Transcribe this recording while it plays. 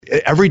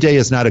every day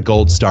is not a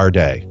gold star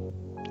day.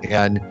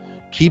 And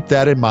keep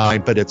that in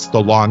mind, but it's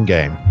the long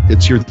game.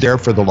 You're there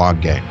for the long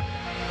game.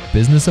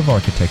 Business of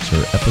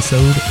Architecture,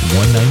 episode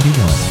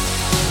 191.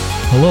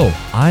 Hello,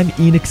 I'm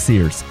Enoch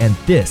Sears, and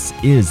this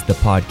is the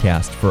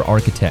podcast for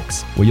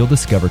architects, where you'll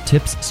discover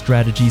tips,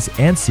 strategies,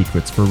 and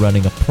secrets for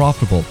running a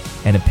profitable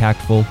and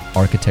impactful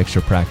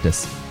architecture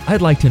practice.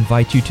 I'd like to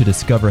invite you to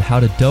discover how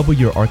to double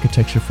your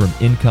architecture firm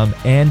income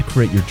and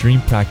create your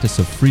dream practice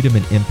of freedom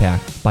and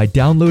impact by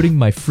downloading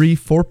my free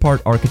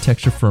 4-part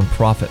architecture firm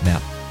profit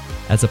map.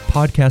 As a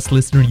podcast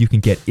listener, you can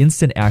get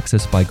instant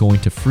access by going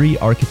to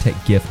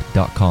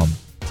freearchitectgift.com.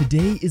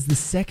 Today is the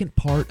second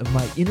part of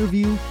my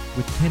interview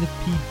with Kenneth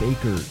P.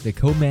 Baker, the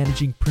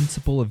co-managing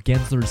principal of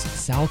Gensler's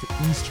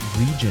Southeast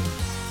region.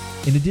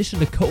 In addition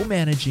to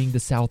co-managing the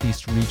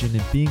Southeast region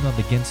and being on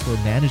the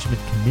Gensler Management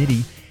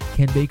Committee,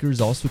 Ken Baker is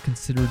also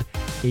considered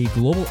a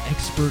global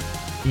expert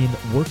in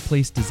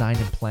workplace design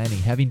and planning,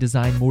 having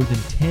designed more than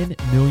 10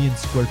 million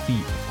square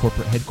feet of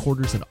corporate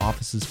headquarters and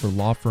offices for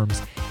law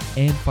firms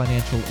and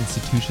financial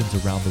institutions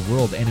around the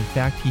world. And in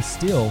fact, he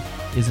still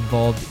is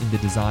involved in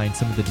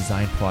some of the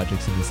design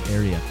projects in this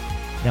area.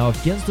 Now,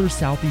 if Gensler's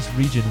Southeast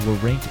region were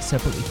ranked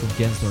separately from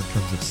Gensler in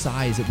terms of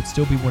size, it would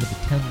still be one of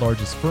the 10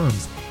 largest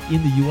firms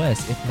in the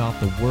U.S., if not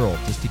the world,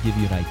 just to give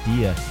you an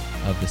idea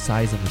of the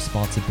size and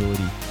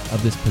responsibility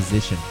of this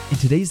position. In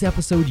today's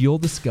episode, you'll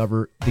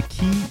discover the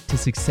key to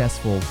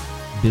successful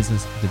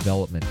business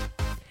development,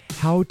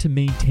 how to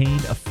maintain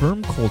a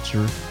firm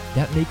culture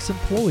that makes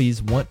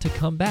employees want to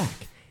come back.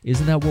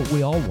 Isn't that what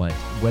we all want?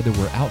 Whether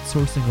we're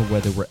outsourcing or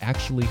whether we're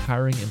actually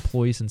hiring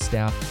employees and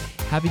staff,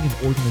 having an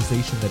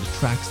organization that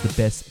attracts the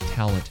best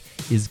talent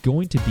is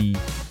going to be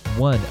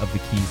one of the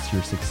keys to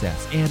your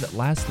success. And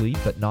lastly,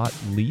 but not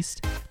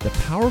least, the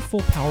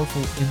powerful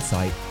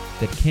insight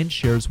that Ken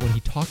shares when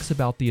he talks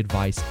about the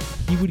advice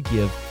he would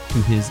give to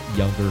his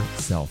younger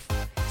self.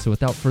 So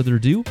without further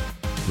ado,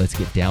 let's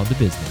get down to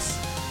business.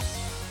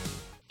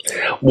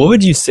 What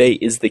would you say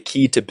is the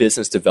key to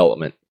business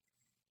development?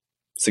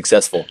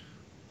 Successful.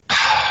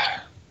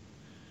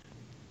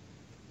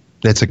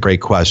 That's a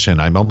great question.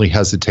 I'm only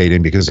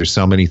hesitating because there's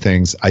so many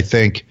things. I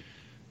think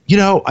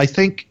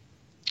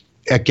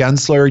at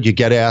Gensler, you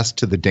get asked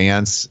to the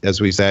dance, as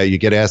we say. You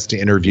get asked to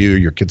interview.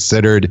 You're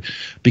considered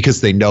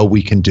because they know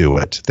we can do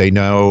it. They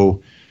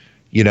know,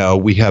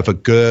 we have a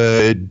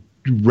good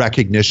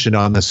recognition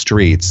on the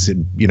streets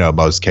in,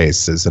 most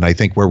cases. And I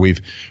think where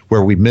we've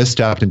missed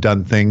out and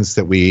done things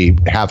that we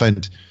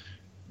haven't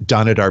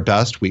done at our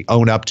best, we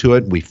own up to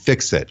it and we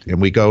fix it and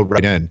we go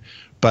right in.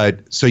 But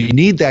so you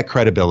need that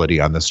credibility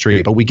on the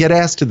street. But we get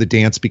asked to the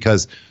dance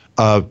because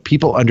of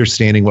people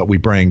understanding what we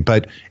bring.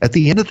 But at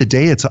the end of the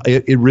day,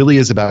 it really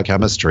is about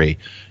chemistry.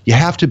 You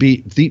have to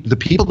be the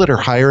people that are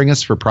hiring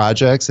us for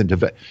projects and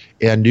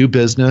new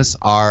business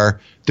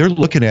they're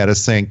looking at us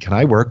saying, can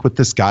I work with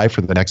this guy for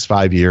the next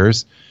 5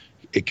 years?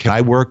 Can I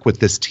work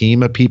with this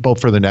team of people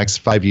for the next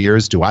 5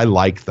 years? Do I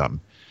like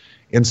them?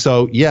 And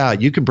so, yeah,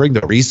 you can bring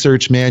the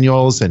research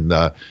manuals and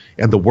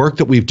the work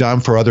that we've done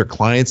for other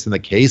clients and the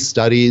case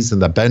studies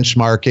and the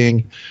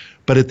benchmarking.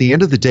 But at the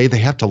end of the day, they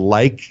have to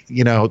like,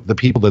 the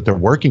people that they're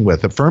working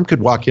with. A firm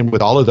could walk in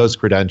with all of those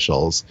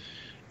credentials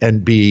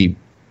and be,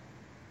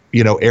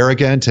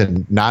 arrogant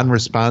and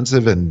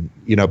non-responsive. And,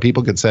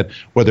 people could say,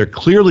 well, they're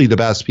clearly the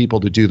best people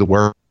to do the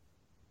work.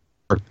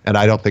 And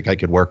I don't think I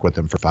could work with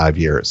them for 5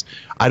 years.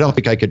 I don't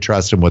think I could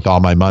trust them with all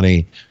my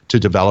money to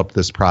develop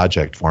this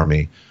project for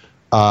me.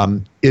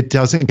 It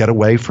doesn't get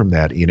away from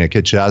that, Enoch.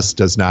 It just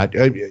does not.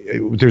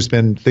 There's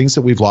been things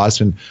that we've lost,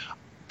 and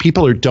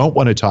people don't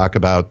want to talk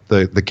about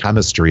the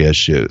chemistry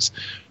issues.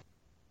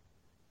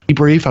 Be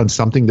brief on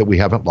something that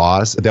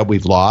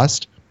we've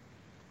lost,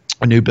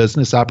 a new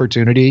business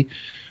opportunity.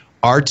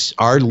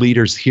 Our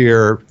leaders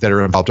here that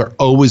are involved are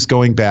always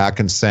going back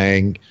and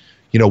saying,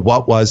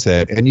 what was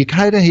it? And you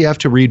kind of have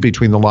to read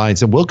between the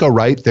lines, and we'll go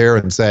right there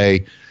and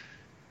say,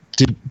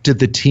 Did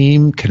the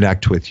team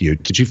connect with you?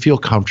 Did you feel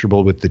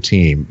comfortable with the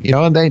team?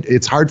 And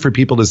it's hard for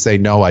people to say,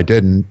 no, I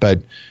didn't, but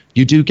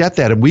you do get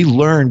that. And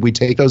we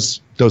take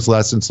those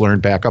lessons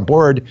learned back on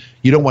board.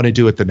 You don't want to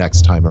do it the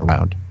next time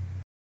around.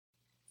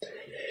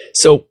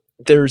 So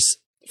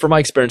from my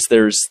experience,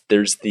 there's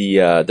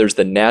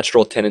the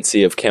natural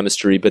tendency of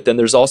chemistry, but then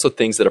there's also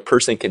things that a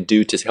person can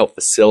do to help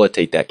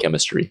facilitate that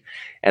chemistry.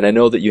 And I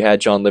know that you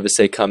had John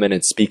Livesey come in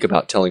and speak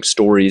about telling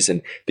stories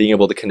and being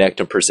able to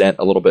connect and present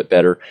a little bit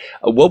better.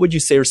 What would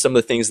you say are some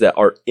of the things that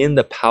are in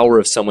the power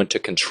of someone to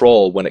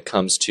control when it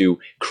comes to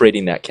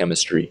creating that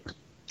chemistry?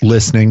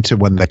 Listening to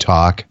when they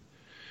talk,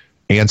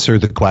 answer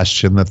the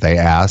question that they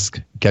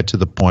ask, get to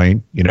the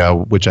point,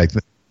 which I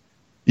think.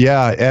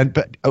 Yeah,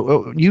 but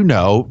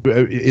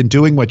in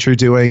doing what you're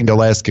doing,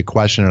 they'll ask a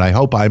question, and I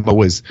hope I'm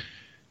always,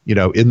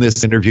 in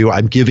this interview,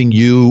 I'm giving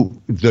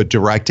you the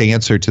direct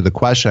answer to the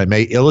question. I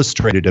may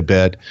illustrate it a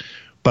bit,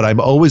 but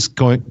I'm always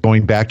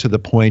going back to the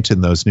point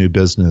in those new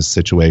business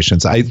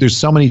situations. There's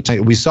so many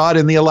times we saw it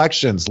in the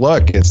elections.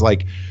 Look, it's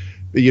like,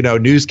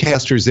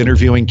 newscasters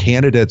interviewing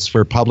candidates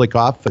for public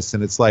office,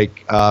 and it's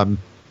like,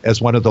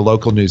 as one of the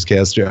local news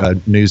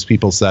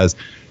people says,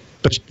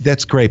 but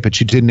that's great, but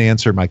you didn't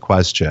answer my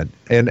question.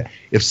 And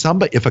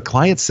if a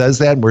client says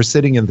that and we're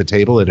sitting in the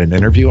table at an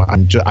interview,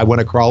 I want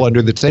to crawl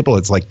under the table.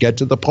 It's like, get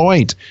to the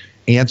point,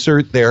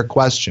 answer their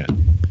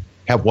question.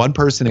 Have one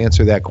person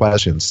answer that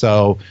question.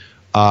 So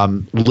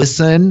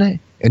listen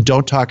and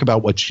don't talk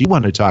about what you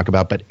want to talk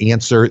about, but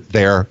answer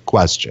their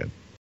question.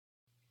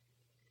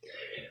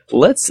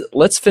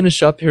 Let's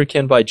finish up here,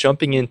 Ken, by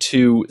jumping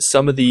into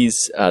some of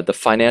these the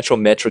financial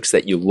metrics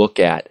that you look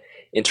at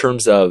in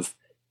terms of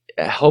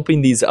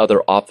helping these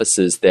other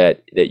offices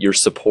that you're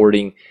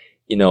supporting.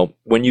 You know,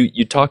 when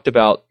you talked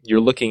about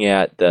you're looking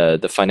at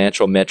the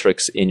financial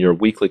metrics in your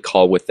weekly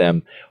call with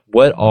them,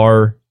 what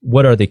are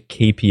the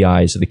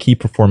KPIs or the key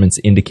performance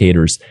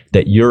indicators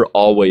that you're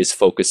always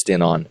focused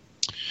in on?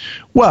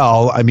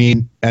 Well, I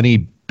mean, any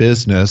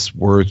business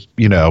worth,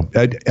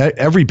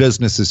 every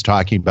business is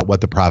talking about what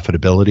the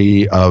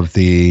profitability of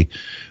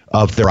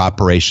their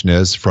operation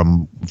is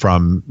from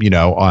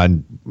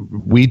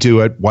we do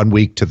it 1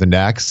 week to the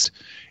next,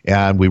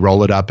 and we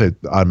roll it up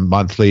on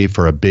monthly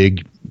for a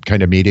big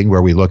kind of meeting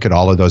where we look at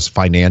all of those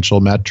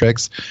financial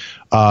metrics.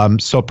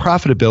 So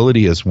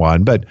profitability is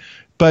one, but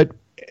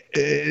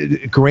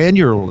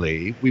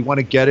granularly, we want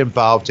to get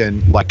involved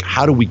in, like,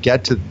 how do we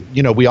get to,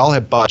 we all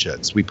have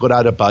budgets. We put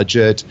out a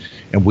budget,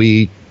 and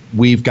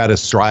we've got to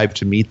strive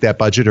to meet that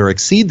budget or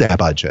exceed that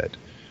budget.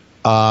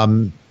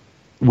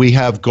 We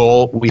have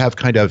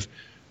kind of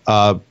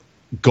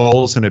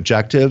goals and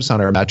objectives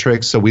on our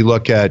metrics. So we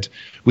look at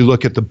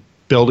the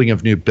building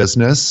of new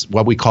business,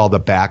 what we call the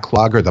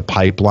backlog or the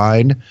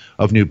pipeline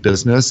of new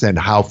business, and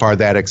how far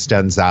that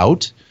extends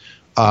out.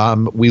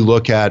 We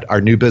look at our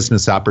new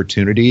business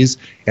opportunities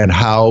and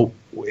how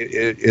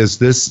is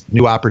this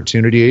new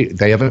opportunity,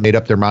 they haven't made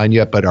up their mind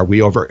yet, but are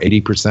we over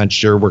 80%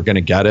 sure we're going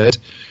to get it?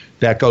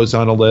 That goes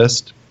on a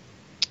list.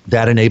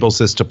 That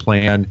enables us to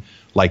plan,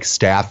 like,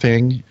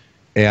 staffing.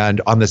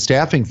 And on the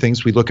staffing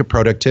things, we look at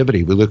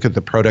productivity. We look at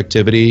the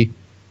productivity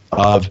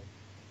of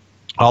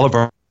all of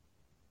our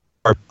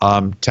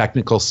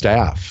technical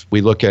staff.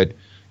 We look at,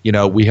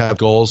 we have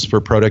goals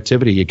for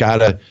productivity. You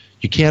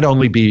can't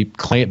only be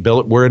client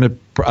bill. We're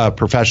a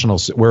professional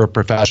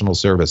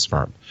service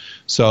firm.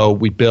 So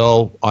we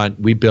bill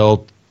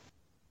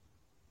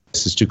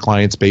to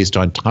clients based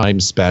on time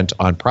spent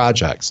on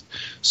projects.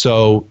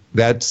 So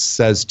that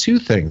says two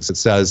things. It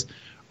says,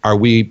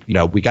 we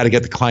got to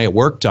get the client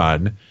work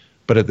done,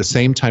 but at the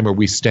same time, are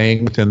we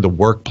staying within the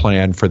work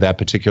plan for that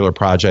particular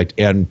project?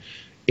 And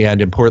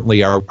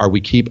importantly, are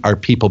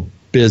people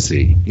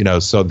busy?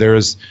 So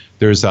there's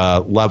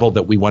a level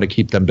that we want to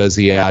keep them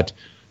busy at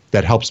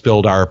that helps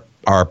build our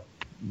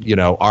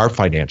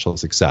financial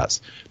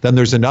success. Then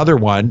there's another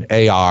one,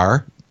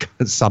 AR,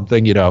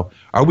 something,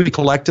 are we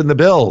collecting the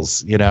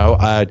bills?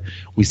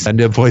 We send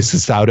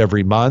invoices out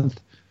every month.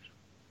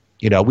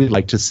 We'd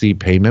like to see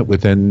payment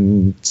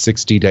within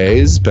 60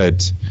 days,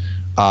 but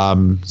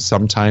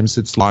sometimes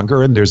it's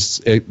longer, and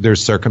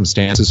there's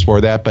circumstances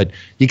for that, but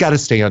you got to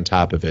stay on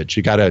top of it.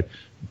 You got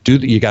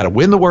to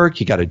win the work,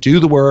 you got to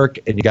do the work,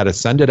 and you got to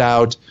send it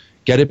out,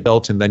 get it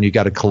built, and then you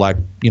got to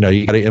collect, you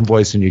got to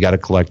invoice and you got to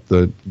collect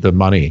the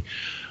money.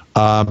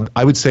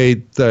 I would say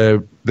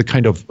the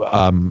kind of,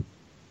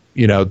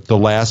 the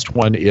last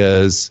one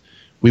is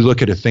we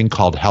look at a thing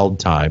called held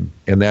time,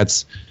 and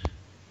that's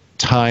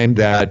time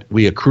that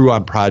we accrue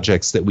on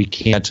projects that we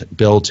can't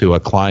bill to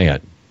a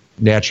client.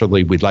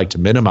 Naturally, we'd like to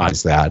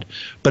minimize that.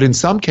 But in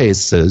some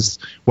cases,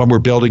 when we're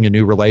building a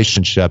new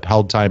relationship,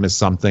 held time is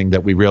something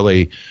that we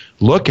really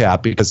look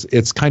at because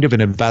it's kind of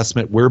an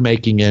investment we're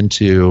making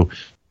into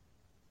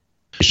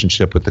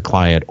relationship with the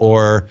client,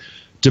 or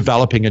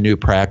developing a new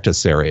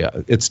practice area.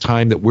 It's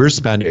time that we're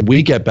spending,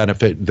 we get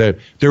benefit.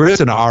 There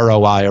is an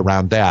ROI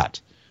around that.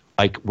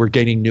 Like, we're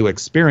gaining new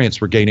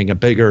experience, we're gaining a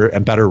bigger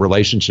and better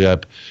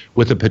relationship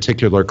with a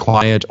particular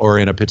client or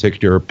in a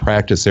particular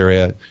practice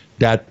area.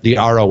 That the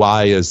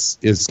ROI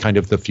is kind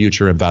of the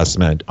future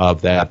investment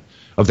of that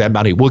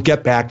money. We'll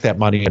get back that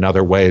money in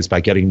other ways by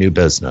getting new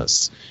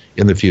business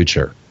in the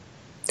future.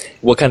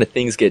 What kind of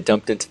things get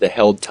dumped into the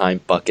held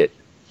time bucket?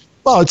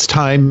 Well, it's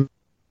time.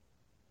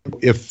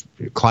 If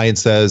a client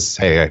says,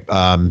 hey,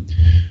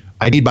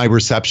 I need my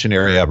reception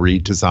area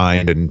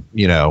redesigned, and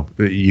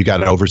you got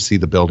to oversee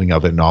the building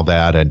of it and all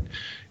that, and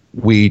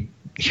we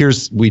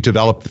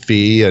develop the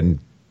fee, and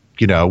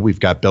we've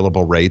got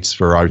billable rates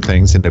for our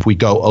things, and if we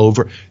go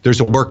over, there's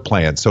a work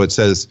plan. So it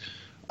says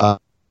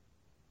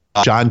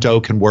John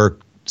Doe can work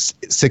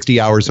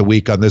 60 hours a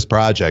week on this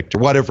project, or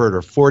whatever,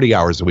 or 40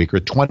 hours a week, or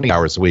 20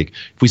 hours a week.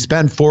 If we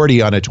spend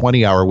 40 on a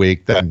 20-hour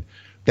week, then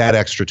that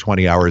extra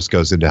 20 hours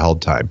goes into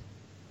held time.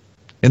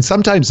 And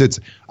sometimes it's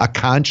a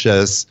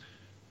conscious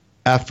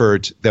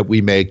effort that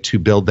we make to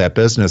build that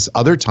business.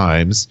 Other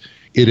times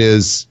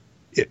it's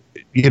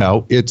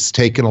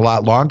taken a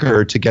lot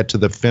longer to get to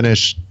the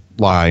finish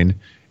line,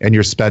 and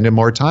you're spending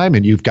more time,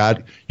 and you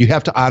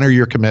have to honor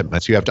your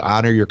commitments. You have to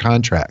honor your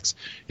contracts.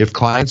 If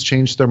clients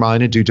change their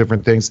mind and do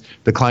different things,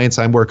 the clients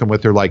I'm working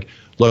with are like,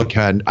 look,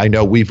 Ken, I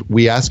know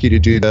we asked you to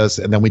do this,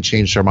 and then we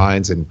changed our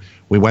minds, and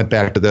we went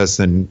back to this,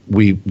 and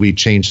we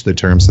changed the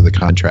terms of the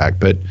contract.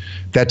 But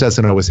that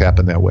doesn't always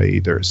happen that way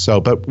either. So,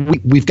 but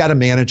we've got to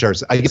manage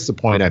I guess the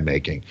point I'm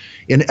making,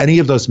 in any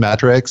of those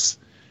metrics,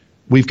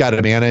 we've got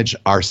to manage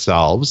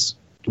ourselves.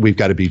 We've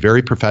got to be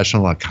very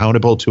professional and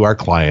accountable to our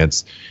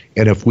clients.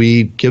 And if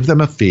we give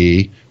them a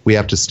fee, we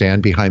have to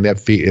stand behind that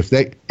fee. If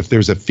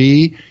there's a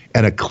fee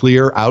and a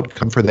clear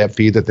outcome for that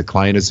fee that the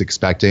client is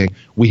expecting,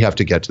 we have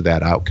to get to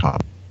that outcome.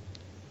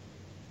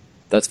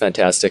 That's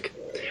fantastic.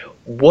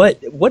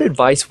 What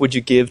advice would you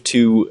give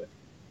to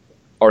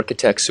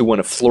architects who want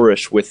to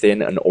flourish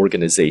within an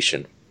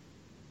organization?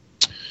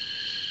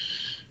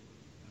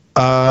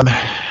 They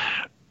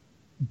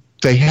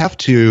have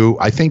to,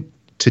 I think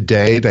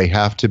today they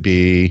have to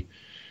be,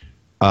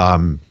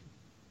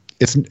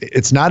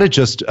 it's not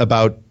just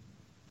about,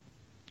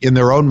 in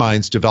their own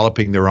minds,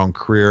 developing their own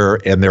career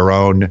and their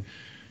own,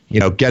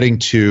 getting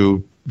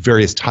to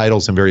various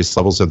titles and various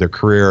levels of their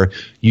career.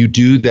 You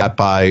do that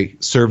by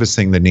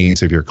servicing the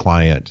needs of your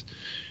client.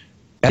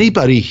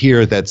 Anybody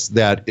here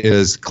that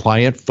is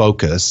client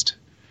focused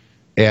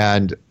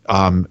and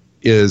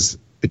is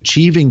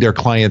achieving their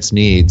client's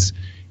needs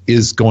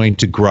is going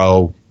to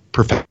grow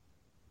perfectly.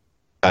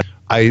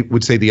 I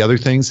would say the other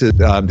things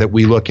that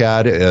we look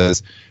at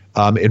is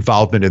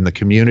involvement in the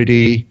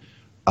community,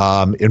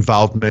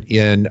 involvement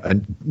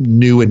in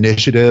new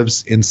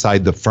initiatives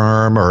inside the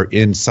firm or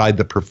inside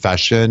the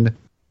profession,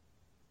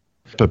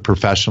 but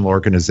professional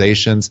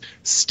organizations,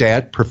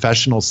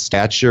 professional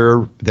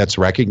stature that's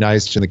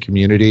recognized in the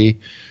community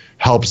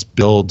helps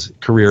build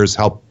careers,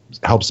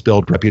 helps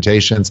build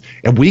reputations,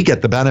 and we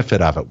get the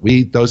benefit of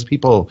it. Those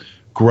people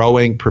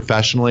growing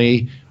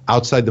professionally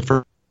outside the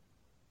firm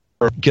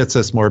gets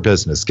us more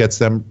business, gets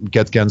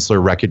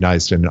Gensler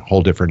recognized in a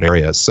whole different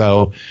areas.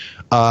 So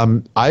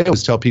I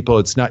always tell people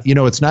it's not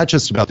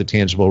just about the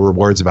tangible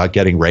rewards, about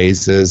getting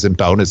raises and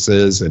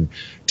bonuses and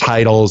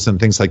titles and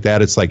things like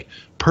that. It's like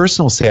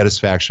personal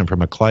satisfaction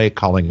from a client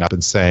calling up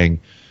and saying,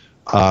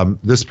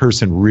 this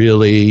person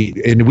really,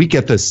 and we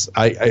get this,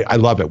 I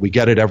love it. We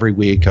get it every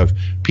week of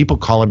people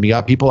calling me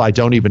up, people I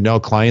don't even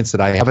know, clients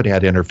that I haven't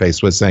had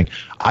interface with, saying,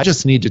 I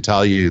just need to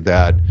tell you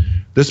that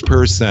this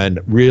person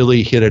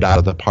really hit it out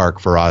of the park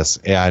for us,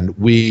 and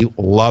we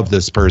love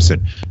this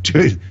person.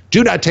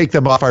 Do not take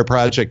them off our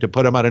project and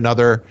put them on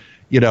another.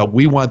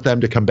 We want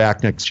them to come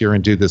back next year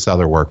and do this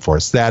other work for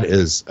us. That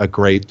is a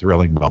great,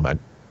 thrilling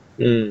moment.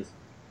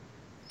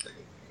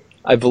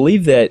 I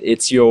believe that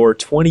it's your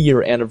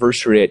 20-year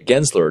anniversary at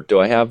Gensler. Do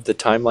I have the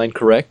timeline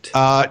correct?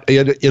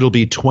 It'll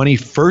be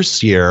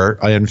 21st year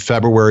on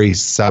February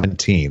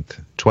 17th,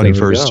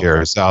 21st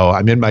year. So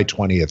I'm in my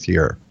 20th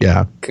year.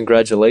 Yeah.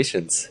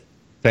 Congratulations.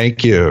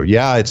 Thank you.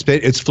 Yeah,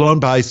 it's flown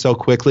by so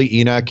quickly,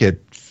 Enoch. It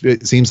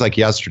seems like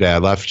yesterday. I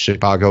left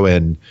Chicago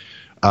in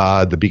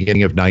the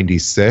beginning of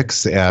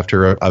 '96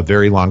 after a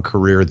very long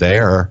career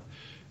there,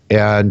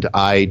 and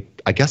I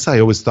guess I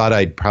always thought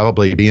I'd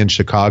probably be in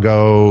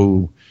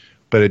Chicago,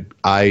 but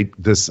I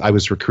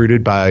was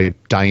recruited by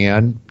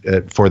Diane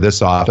for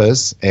this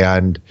office,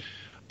 and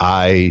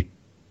I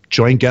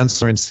joined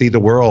Gensler and see the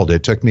world.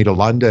 It took me to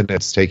London.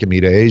 It's taken me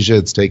to Asia.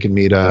 It's taken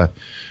me to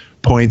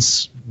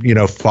points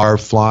far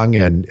flung,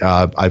 and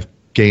I've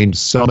gained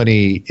so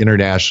many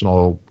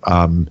international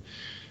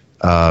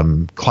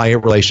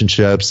client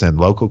relationships and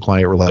local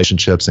client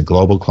relationships and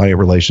global client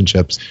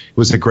relationships. It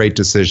was a great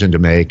decision to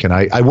make, and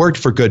I worked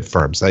for good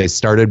firms. I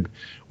started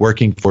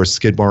working for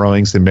Skidmore,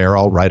 Owings and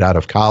Merrill right out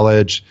of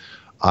college.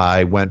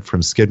 I went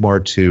from Skidmore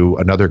to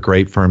another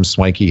great firm,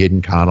 Swanky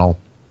Hayden Connell,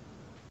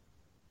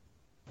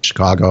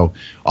 Chicago,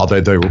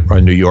 although they're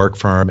a New York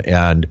firm,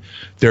 and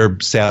they're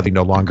sadly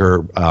no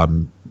longer a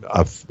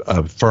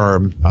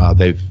firm.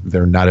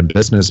 They're not in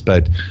business,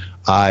 but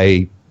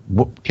I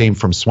came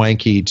from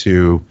Swanky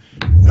to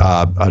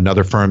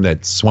another firm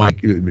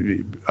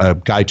that a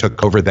guy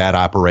took over that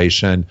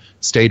operation,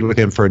 stayed with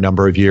him for a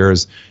number of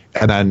years,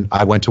 and then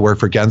I went to work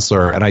for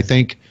Gensler. And I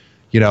think,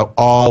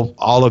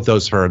 all of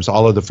those firms,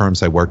 all of the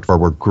firms I worked for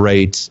were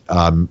great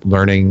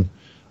learning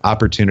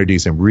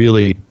opportunities and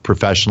really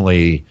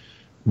professionally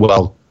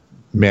well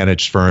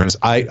managed firms.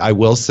 I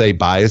will say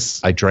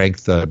bias. I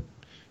drank the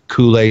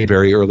Kool-Aid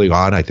very early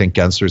on. I think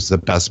Gensler's the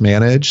best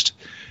managed.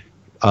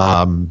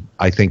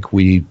 I think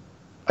we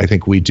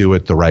do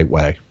it the right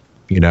way.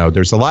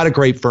 There's a lot of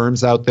great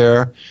firms out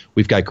there.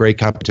 We've got great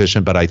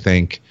competition, but I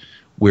think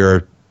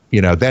we're,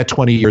 that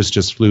 20 years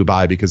just flew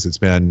by because it's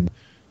been,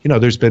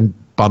 there's been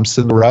bumps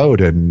in the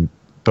road,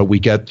 but we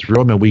get through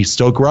them and we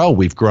still grow.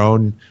 We've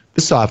grown.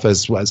 This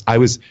office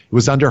it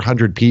was under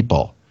 100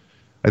 people.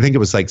 I think it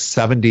was like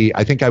 70.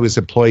 I think I was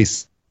employee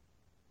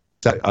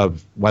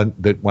of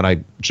when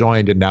I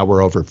joined, and now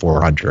we're over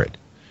 400,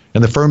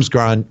 and the firm's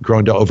grown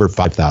to over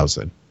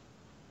 5,000.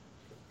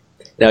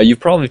 Now,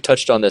 you've probably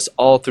touched on this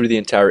all through the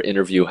entire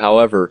interview.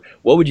 However,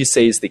 what would you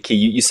say is the key?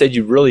 You said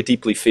you really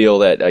deeply feel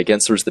that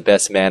Gensler is the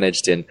best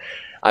managed, and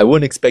I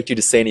wouldn't expect you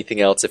to say anything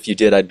else. If you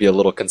did, I'd be a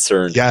little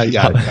concerned.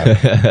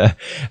 Yeah.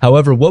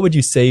 However, what would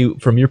you say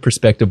from your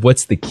perspective,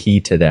 what's the key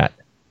to that?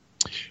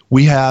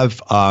 We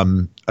have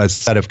a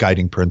set of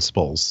guiding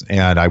principles,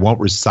 and I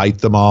won't recite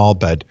them all,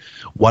 but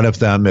one of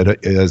them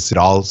it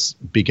all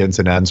begins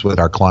and ends with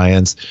our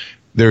clients.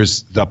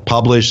 There's the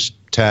published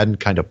 10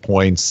 kind of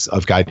points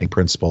of guiding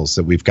principles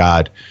that we've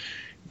got.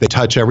 They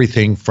touch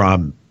everything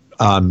from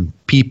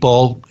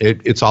people.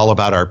 It's all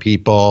about our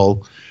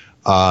people.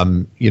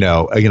 And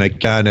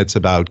again, it's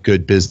about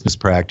good business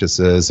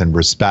practices and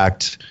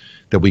respect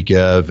that we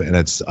give, and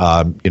it's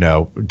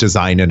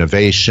design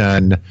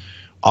innovation,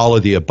 all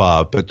of the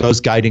above. But those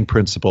guiding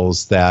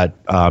principles that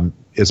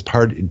is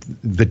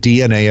the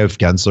DNA of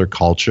Gensler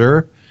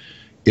culture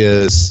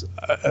is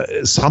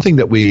something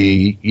that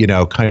we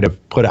kind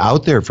of put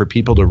out there for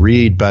people to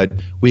read, but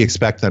we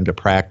expect them to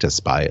practice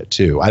by it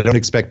too. I don't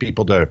expect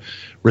people to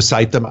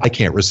recite them. I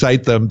can't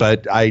recite them,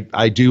 but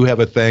I do have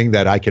a thing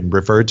that I can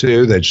refer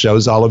to that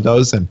shows all of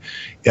those, and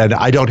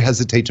I don't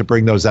hesitate to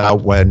bring those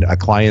out when a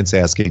client's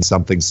asking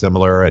something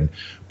similar.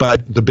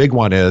 But the big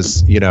one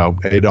is,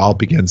 it all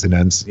begins and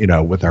ends,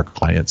 with our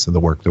clients and the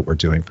work that we're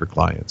doing for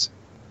clients.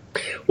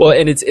 Well,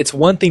 and it's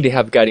one thing to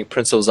have guiding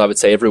principles. I would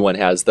say everyone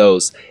has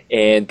those,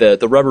 and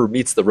the rubber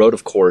meets the road,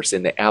 of course,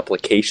 in the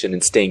application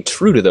and staying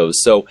true to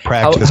those. So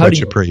practice what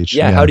you preach.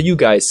 Yeah, how do you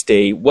guys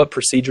stay? What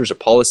procedures or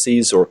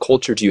policies or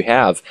culture do you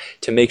have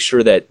to make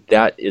sure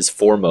that is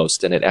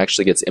foremost and it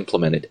actually gets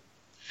implemented?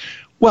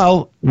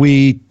 Well,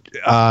 we,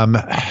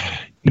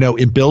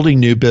 in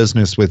building new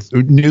business with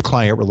new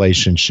client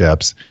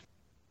relationships,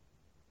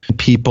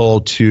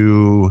 people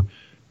to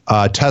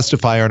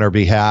testify on our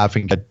behalf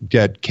and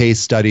get case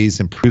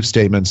studies and proof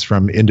statements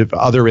from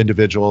other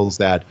individuals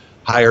that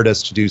hired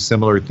us to do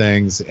similar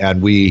things,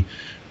 and we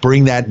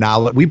bring that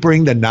knowledge. We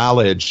bring the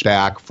knowledge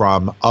back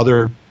from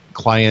other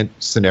client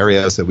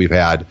scenarios that we've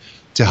had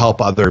to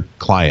help other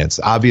clients.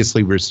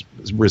 Obviously,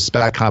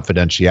 respect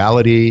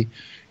confidentiality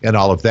and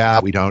all of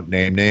that. We don't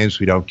name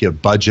names. We don't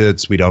give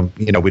budgets. We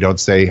don't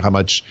say how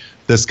much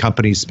this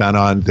company spent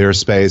on their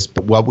space.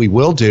 But what we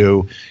will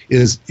do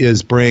is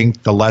bring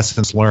the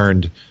lessons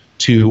learned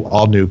to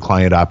all new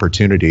client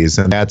opportunities.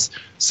 And that's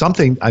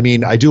something,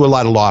 I do a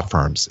lot of law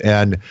firms,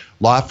 and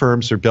law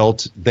firms are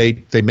built,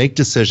 they make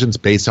decisions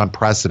based on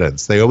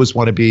precedents. They always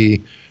want to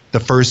be the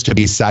first to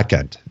be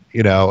second,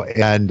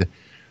 and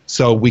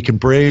so we can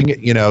bring,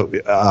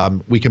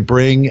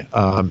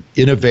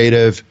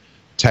 innovative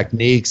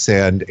techniques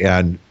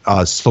and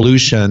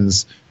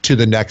solutions to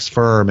the next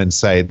firm and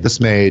say, this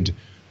made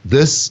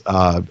this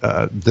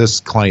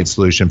client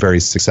solution very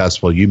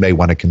successful. You may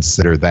want to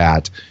consider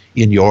that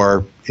in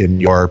yours.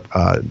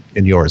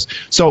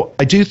 So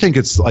I do think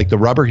it's like the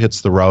rubber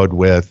hits the road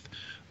with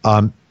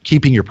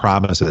keeping your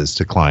promises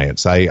to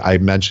clients. I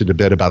mentioned a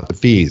bit about the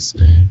fees.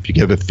 If you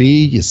give a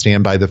fee, you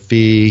stand by the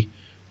fee.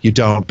 You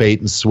don't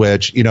bait and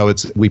switch.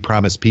 We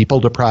promise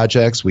people to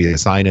projects. We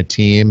assign a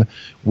team.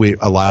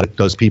 A lot of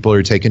those people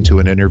are taken to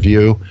an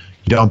interview.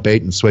 You don't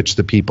bait and switch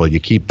the people. You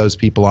keep those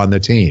people on the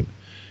team.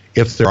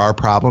 If there are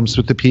problems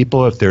with the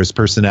people, if there's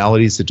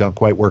personalities that don't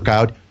quite work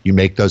out, you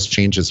make those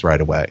changes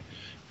right away.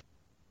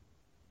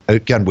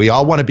 Again, we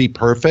all want to be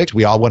perfect.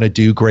 We all want to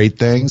do great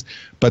things,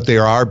 but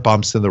there are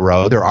bumps in the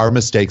road. There are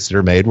mistakes that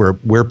are made.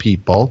 We're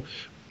people.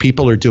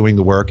 People are doing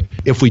the work.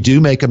 If we do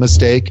make a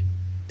mistake,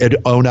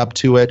 own up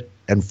to it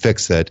and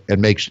fix it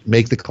and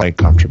make the client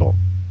comfortable.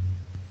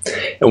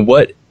 And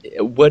what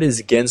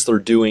is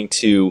Gensler doing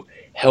to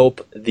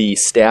help the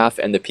staff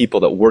and the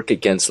people that work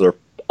at Gensler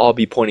all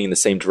be pointing in the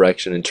same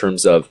direction in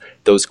terms of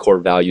those core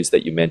values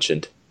that you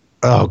mentioned?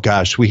 Oh,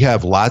 gosh, we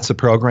have lots of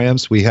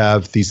programs. We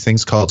have these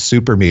things called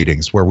super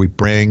meetings where we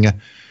bring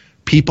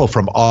people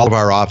from all of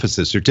our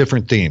offices. They're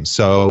different themes.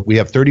 So we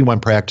have 31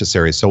 practice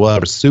areas. So we'll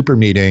have a super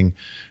meeting,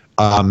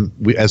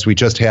 as we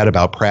just had,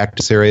 about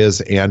practice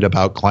areas and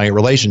about client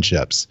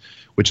relationships,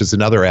 which is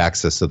another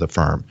axis of the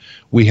firm.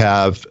 We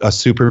have a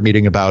super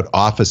meeting about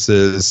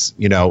offices,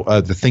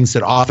 the things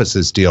that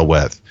offices deal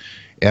with.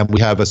 And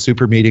we have a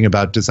super meeting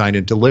about design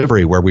and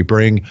delivery where we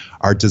bring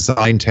our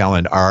design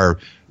talent, our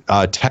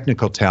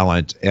technical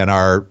talent, and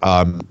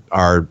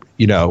our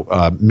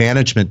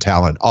management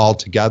talent all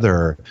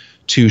together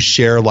to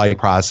share like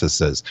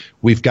processes.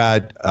 We've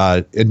got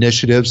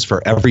initiatives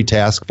for every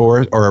task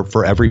force or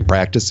for every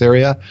practice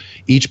area.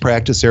 Each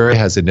practice area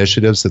has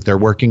initiatives that they're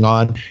working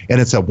on, and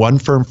it's a one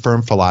firm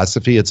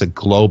philosophy. It's a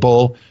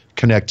global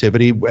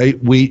connectivity.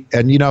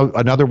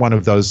 Another one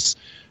of those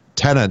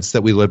tenets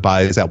that we live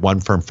by is that one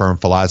firm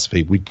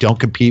philosophy. We don't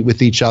compete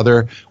with each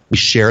other. We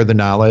share the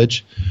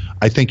knowledge.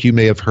 I think you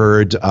may have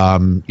heard,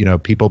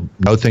 people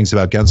know things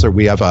about Gensler.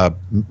 We have a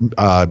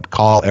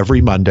call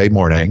every Monday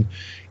morning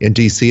in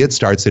DC. It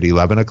starts at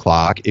 11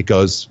 o'clock. It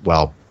goes,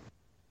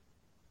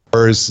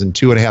 hours and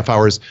 2.5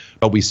 hours,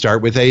 but we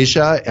start with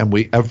Asia, and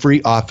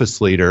every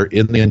office leader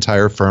in the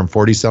entire firm,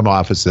 40-some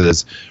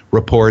offices,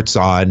 reports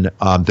on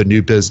the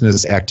new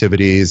business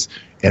activities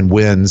and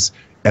wins,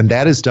 and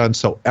that is done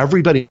so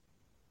everybody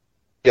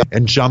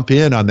and jump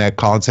in on that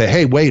call and say,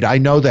 hey, wait, I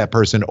know that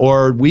person,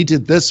 or we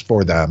did this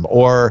for them,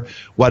 or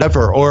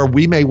whatever, or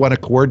we may want to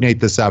coordinate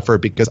this effort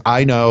because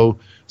I know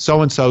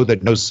so-and-so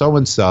that knows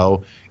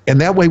so-and-so, and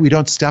that way we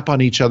don't step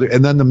on each other.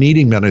 And then the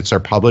meeting minutes are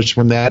published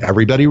from that.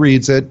 Everybody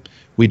reads it.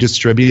 We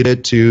distribute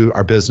it to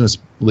our business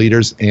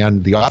leaders,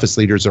 and the office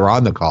leaders are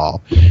on the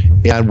call.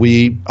 And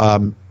we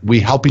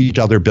help each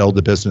other build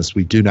the business.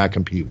 We do not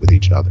compete with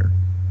each other.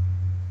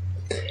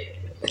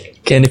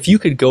 Ken, if you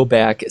could go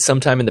back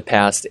sometime in the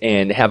past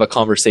and have a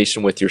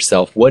conversation with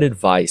yourself, what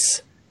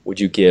advice would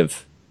you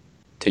give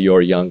to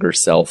your younger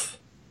self?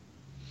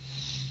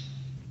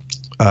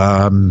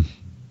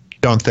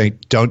 Don't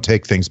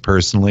take things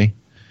personally.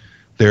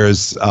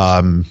 There's,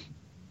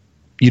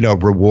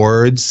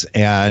 rewards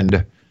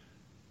and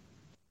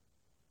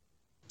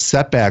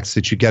setbacks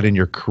that you get in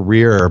your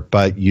career,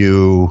 but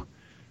you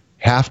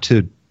have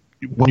to,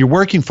 when you're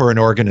working for an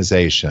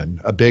organization,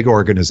 a big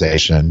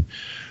organization,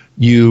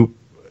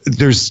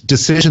 there's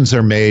decisions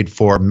are made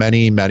for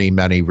many, many,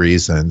 many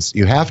reasons.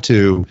 You have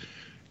to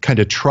kind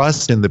of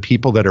trust in the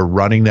people that are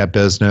running that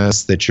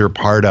business that you're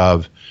part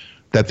of,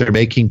 that they're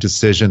making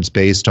decisions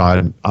based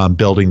on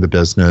building the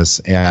business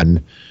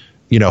and,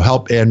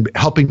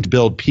 helping to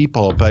build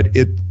people. But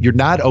you're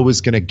not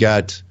always going to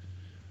get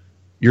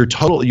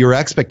your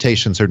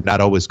expectations are not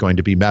always going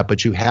to be met,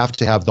 but you have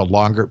to have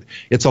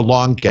it's a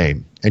long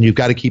game, and you've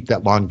got to keep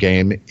that long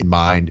game in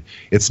mind.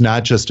 It's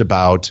not just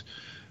about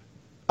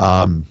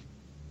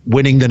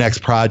winning the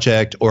next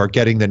project or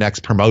getting the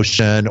next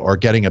promotion or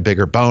getting a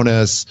bigger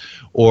bonus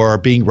or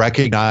being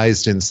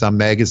recognized in some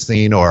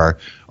magazine or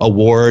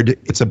award.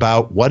 It's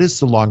about what is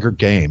the longer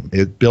game,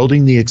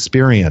 building the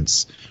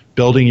experience,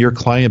 building your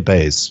client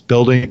base,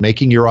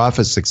 making your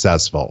office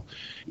successful.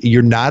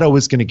 You're not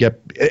always going to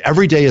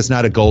every day is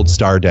not a gold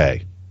star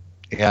day.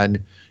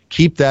 And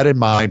keep that in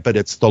mind, but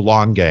it's the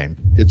long game.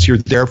 You're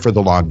there for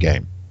the long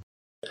game.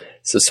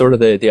 So sort of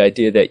the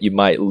idea that you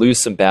might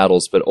lose some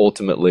battles, but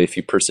ultimately if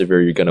you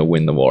persevere, you're going to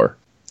win the war.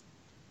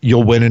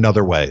 You'll win in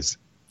other ways.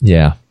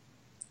 Yeah.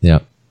 Yeah.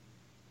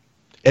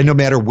 And no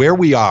matter where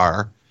we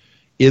are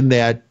in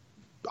that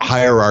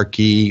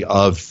hierarchy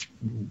of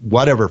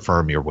whatever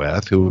firm you're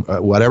with,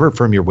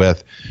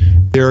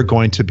 there are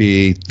going to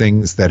be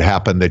things that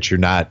happen that you're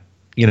not,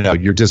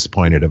 you're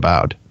disappointed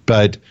about.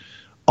 But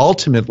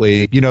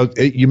ultimately,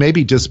 you may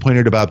be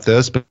disappointed about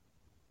this, but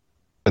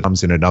it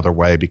comes in another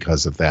way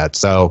because of that.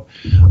 So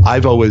I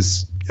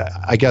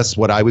guess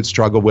what I would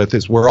struggle with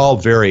is we're all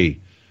very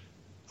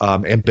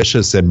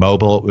ambitious and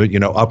mobile,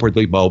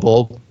 upwardly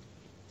mobile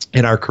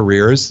in our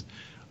careers.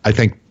 I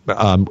think,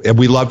 and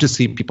we love to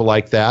see people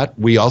like that.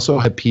 We also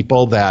have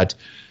people that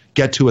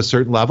get to a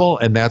certain level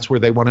and that's where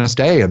they want to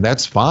stay, and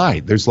that's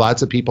fine. There's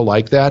lots of people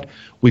like that.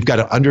 We've got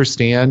to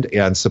understand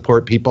and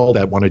support people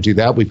that want to do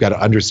that. We've got to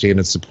understand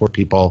and support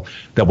people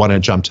that want to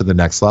jump to the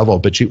next level.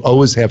 But you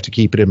always have to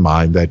keep it in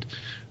mind that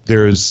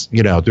there's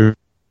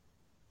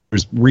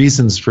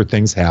reasons for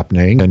things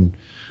happening, and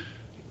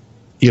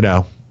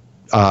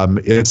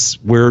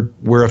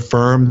we're a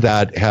firm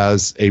that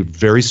has a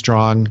very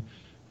strong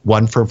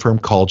one firm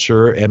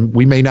culture, and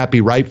we may not be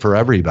right for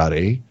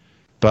everybody,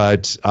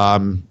 but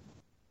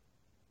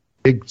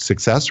big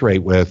success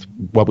rate with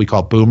what we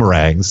call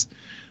boomerangs,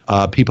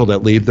 people that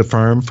leave the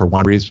firm for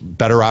one reason,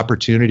 better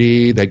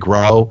opportunity, they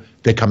grow,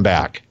 they come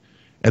back.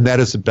 And that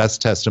is the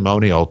best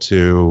testimonial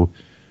to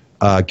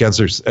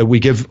Gensler's. We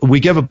give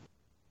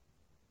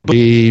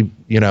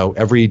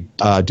every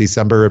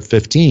December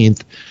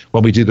 15th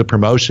when we do the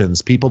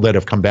promotions, people that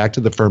have come back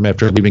to the firm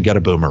after leaving get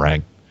a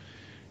boomerang.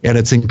 And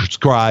it's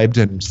inscribed,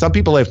 and some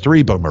people have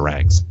 3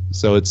 boomerangs.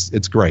 So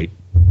it's great.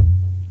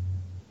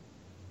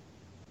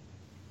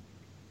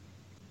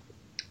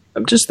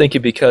 I'm just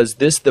thinking because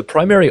the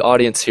primary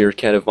audience here,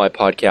 Ken, of my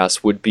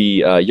podcast would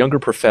be younger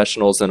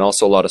professionals and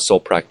also a lot of sole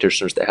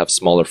practitioners that have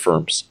smaller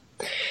firms.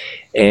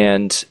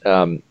 And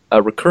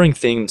a recurring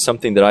theme,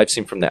 something that I've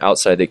seen from the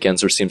outside that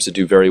Gensler seems to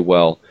do very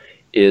well,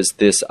 is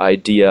this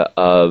idea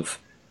of,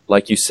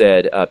 like you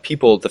said,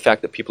 the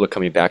fact that people are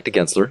coming back to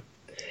Gensler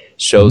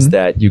shows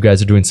that you guys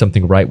are doing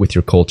something right with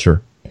your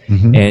culture.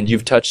 Mm-hmm. And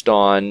you've touched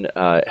on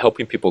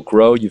helping people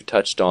grow. You've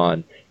touched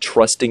on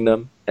trusting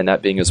them, and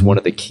that being as one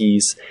of the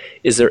keys.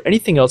 Is there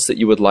anything else that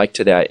you would like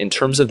to that in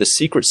terms of the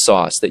secret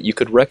sauce that you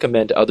could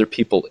recommend other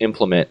people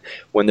implement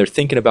when they're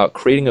thinking about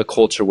creating a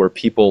culture where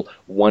people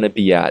want to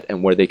be at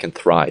and where they can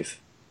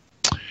thrive?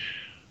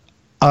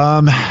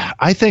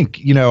 I think,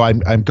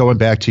 I'm going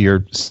back to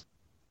your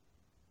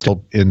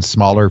in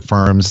smaller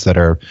firms that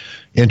are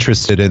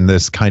interested in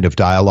this kind of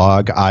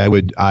dialogue. I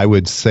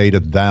would say to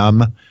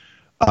them,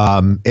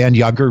 and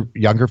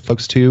younger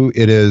folks too,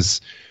 it is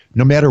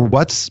no matter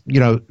what's,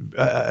 we're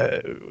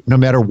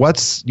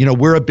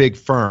a big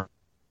firm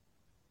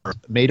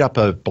made up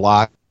of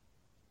block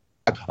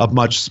of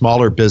much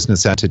smaller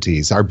business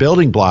entities. Our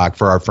building block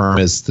for our firm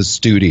is the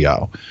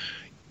studio.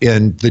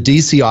 In the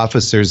DC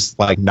office, there's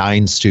like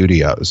 9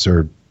 studios,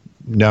 or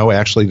no,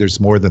 actually, there's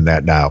more than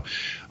that now.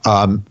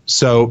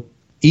 So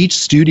each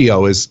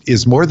studio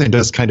is more than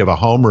just kind of a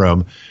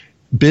homeroom.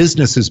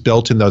 Business is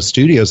built in those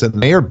studios,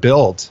 and they are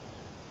built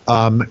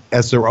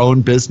as their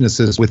own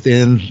businesses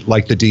within,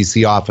 like, the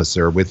DC office,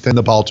 or within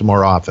the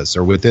Baltimore office,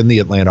 or within the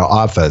Atlanta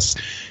office.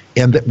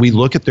 And that we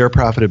look at their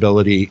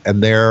profitability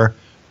and their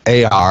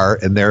AR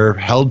and their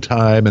held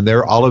time and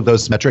their all of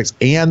those metrics,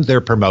 and their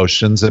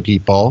promotions of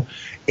people,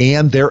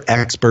 and their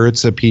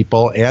experts of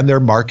people, and their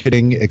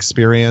marketing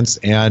experience,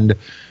 and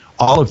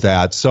all of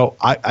that. So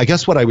I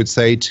guess what I would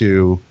say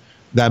to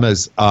them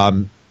is,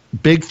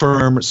 big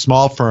firm,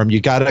 small firm, you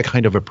got to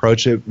kind of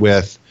approach it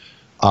with,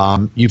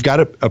 you've got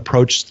to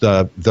approach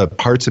the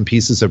parts and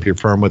pieces of your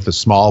firm with a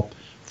small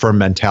firm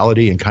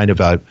mentality and kind of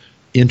a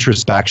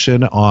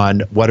introspection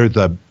on what are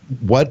the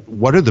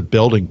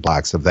building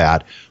blocks of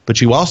that. But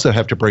you also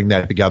have to bring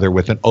that together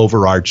with an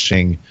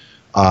overarching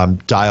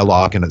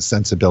dialogue and a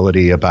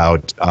sensibility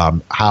about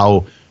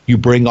how you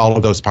bring all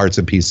of those parts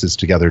and pieces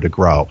together to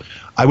grow.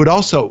 I would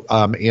also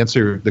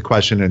answer the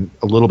question in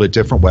a little bit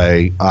different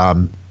way.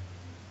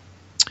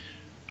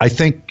 I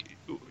think,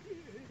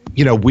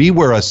 we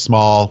were a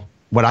small,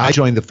 when I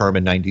joined the firm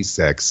in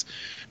 96,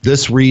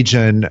 this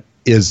region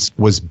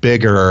was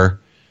bigger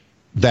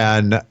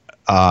than,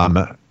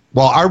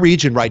 our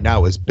region right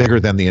now is bigger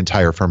than the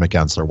entire firm at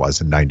Gensler was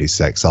in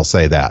 96. I'll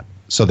say that.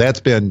 So that's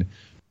been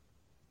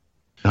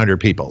 100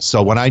 people.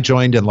 So when I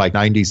joined in like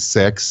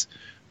 96,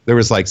 there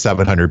was like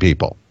 700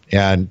 people.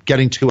 And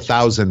getting to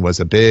 1,000 was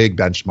a big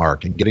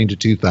benchmark, and getting to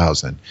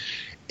 2,000.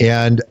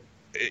 And,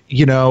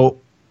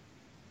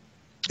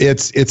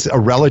 it's a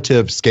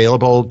relative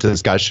scalable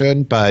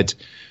discussion, but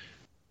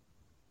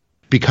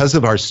because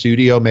of our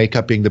studio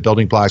makeup being the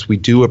building blocks, we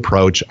do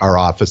approach our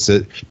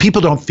offices.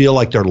 People don't feel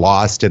like they're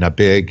lost in a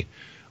big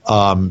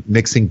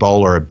mixing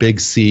bowl or a big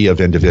sea of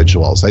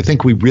individuals. I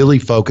think we really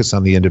focus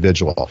on the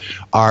individual.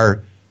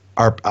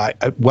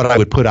 What I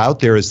would put out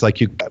there is, like,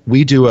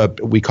 we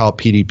call it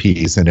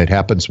PDPs, and it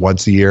happens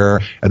once a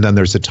year, and then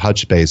there's a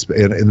touch base,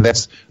 and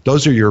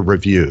those are your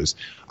reviews.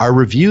 Our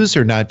reviews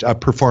are not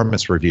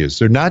performance reviews.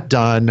 They're not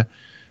done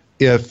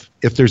if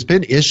there's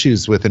been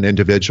issues with an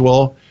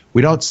individual.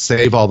 We don't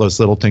save all those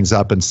little things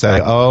up and say,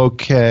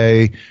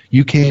 okay,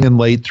 you came in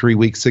late 3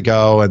 weeks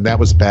ago, and that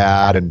was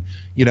bad, and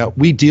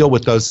we deal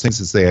with those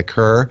things as they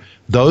occur.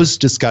 Those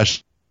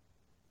discussions,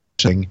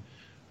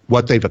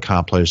 what they've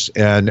accomplished,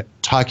 and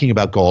talking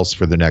about goals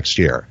for the next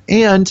year,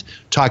 and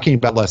talking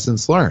about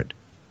lessons learned.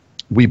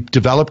 We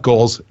develop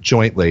goals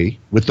jointly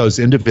with those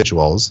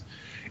individuals,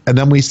 and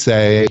then we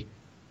say,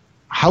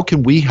 how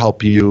can we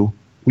help you?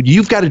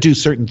 You've got to do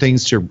certain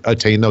things to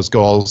attain those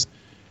goals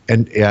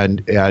and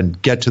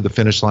get to the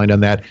finish line on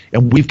that,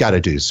 and we've got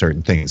to do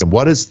certain things. And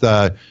what is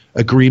the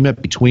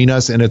agreement between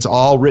us? And it's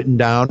all written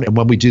down, and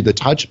when we do the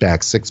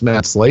touchback 6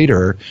 months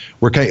later,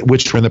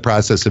 which we're in the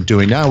process of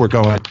doing now, we're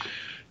going,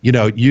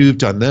 you've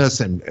done this,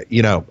 and,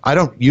 I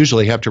don't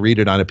usually have to read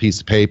it on a piece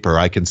of paper.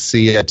 I can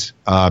see it.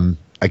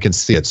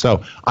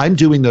 So I'm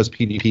doing those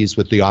PDPs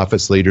with the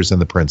office leaders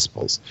and the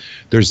principals.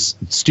 There's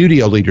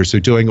studio leaders who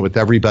are doing it with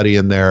everybody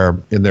in their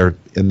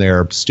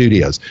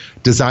studios.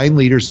 Design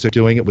leaders are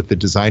doing it with the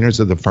designers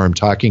of the firm,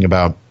 talking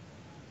about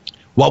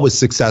what was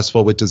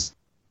successful with design,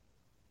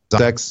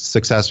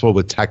 successful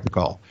with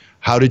technical.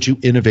 How did you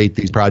innovate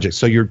these projects?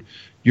 So you're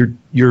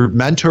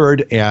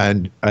mentored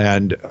and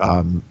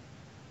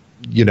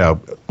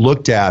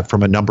looked at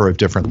from a number of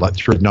different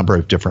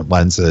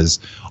lenses,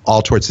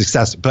 all towards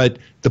success. But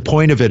the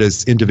point of it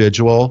is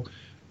individual.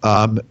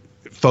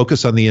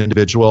 Focus on the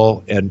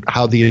individual and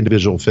how the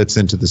individual fits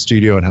into the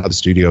studio, and how the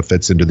studio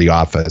fits into the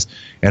office,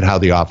 and how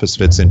the office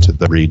fits into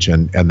the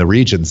region, and the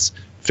regions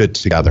fit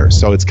together.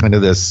 So it's kind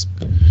of this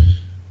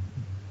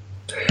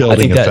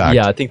building effect.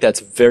 I think that's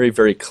very,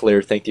 very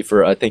clear. Thank you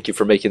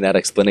for making that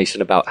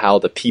explanation about how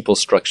the people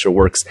structure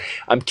works.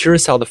 I'm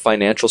curious how the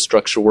financial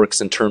structure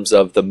works in terms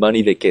of the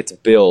money that gets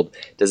billed.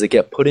 Does it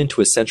get put into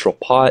a central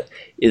pot?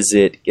 Is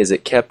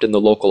it kept in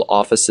the local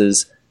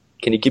offices?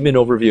 Can you give me an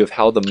overview of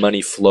how the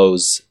money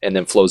flows and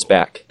then flows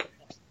back?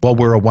 Well,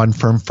 we're a one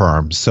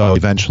firm, so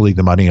eventually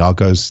the money all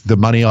goes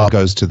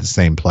to the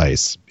same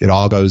place. It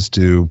all goes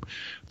to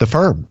the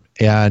firm.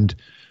 And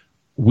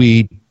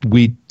the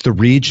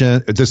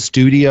region, the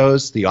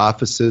studios, the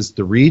offices,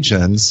 the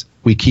regions,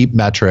 we keep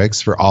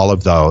metrics for all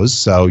of those.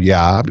 So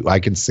yeah, I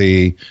can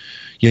see,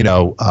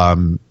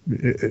 our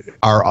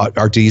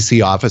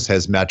DC office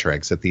has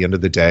metrics at the end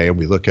of the day, and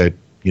we look at,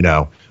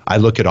 I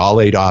look at all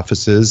 8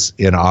 offices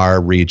in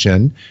our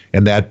region,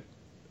 and that,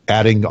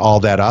 adding all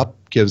that up,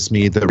 gives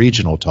me the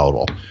regional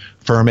total.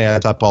 Firm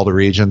adds up all the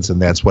regions,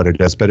 and that's what it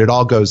is. But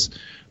all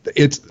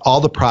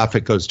the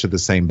profit goes to the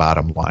same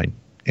bottom line.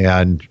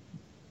 And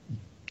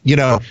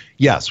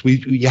yes,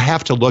 you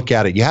have to look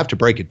at it. You have to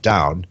break it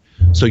down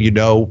so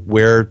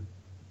where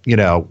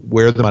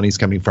the money's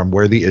coming from,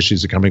 where the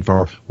issues are coming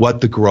from,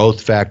 what the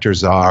growth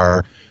factors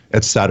are,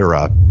 et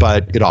cetera.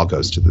 But it all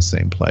goes to the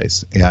same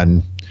place,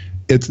 and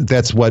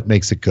that's what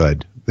makes it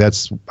good.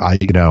 It's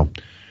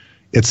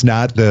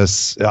not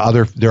this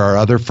other. There are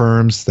other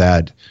firms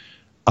that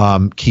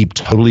keep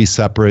totally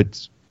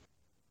separate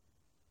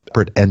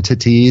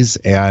entities,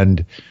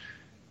 and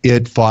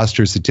it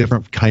fosters a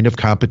different kind of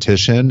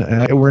competition.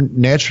 I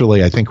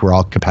think we're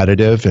all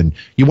competitive, and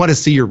you want to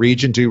see your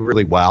region do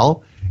really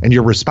well, and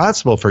you're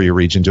responsible for your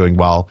region doing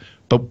well.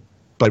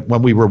 But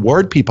when we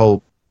reward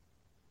people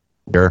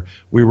here,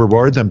 we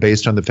reward them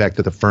based on the fact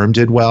that the firm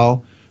did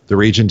well, the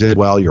region did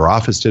well, your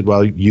office did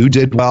well, you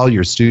did well,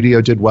 your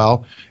studio did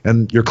well,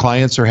 and your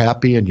clients are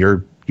happy, and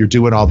you're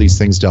doing all these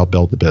things to help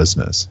build the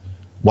business.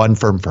 One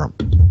firm.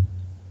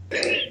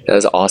 That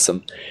is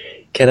awesome.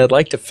 Ken, I'd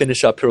like to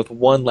finish up here with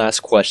one last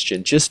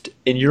question. Just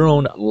in your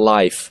own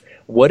life,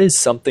 what is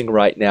something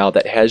right now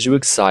that has you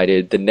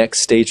excited, the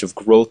next stage of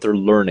growth or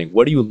learning?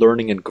 What are you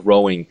learning and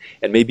growing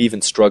and maybe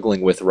even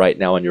struggling with right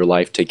now in your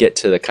life to get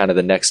to the kind of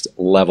the next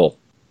level?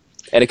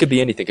 And it could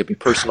be anything. It could be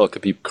personal. It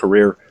could be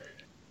career.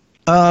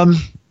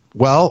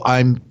 Well,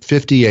 I'm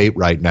 58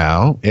 right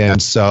now.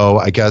 And so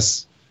I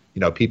guess,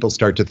 people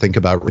start to think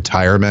about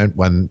retirement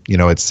when,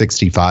 it's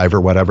 65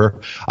 or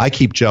whatever. I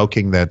keep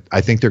joking that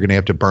I think they're going to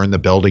have to burn the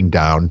building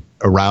down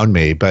around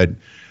me, but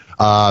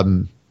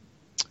to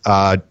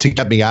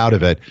get me out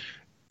of it,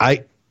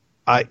 I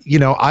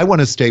want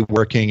to stay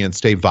working and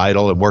stay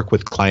vital and work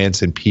with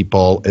clients and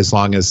people as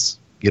long as,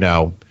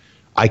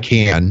 I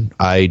can.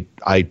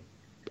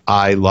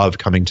 I love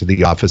coming to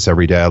the office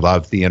every day. I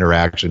love the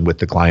interaction with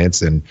the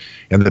clients and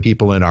the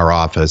people in our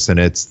office, and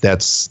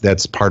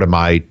that's part of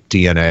my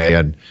DNA.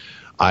 And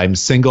I'm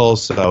single,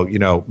 so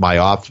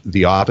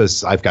the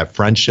office. I've got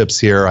friendships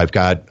here. I've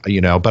got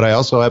but I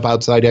also have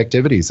outside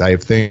activities. I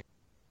have things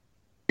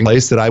in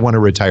place that I want to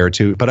retire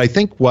to. But I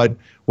think one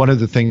of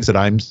the things that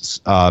I'm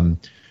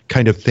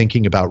kind of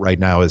thinking about right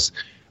now is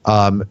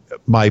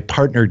my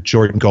partner,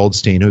 Jordan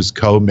Goldstein, who's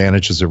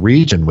co-manages a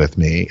region with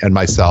me, and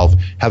myself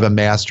have a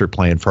master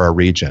plan for our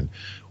region.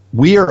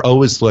 We are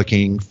always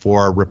looking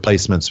for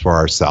replacements for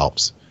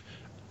ourselves.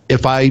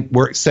 If I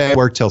work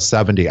till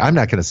 70, I'm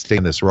not going to stay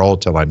in this role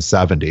till I'm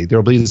 70. There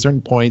will be a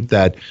certain point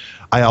that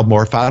I'll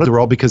morph out of the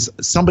role because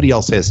somebody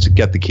else has to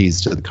get the keys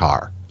to the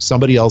car.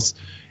 Somebody else,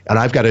 and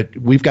I've got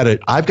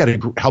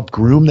to help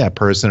groom that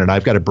person, and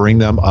I've got to bring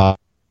them up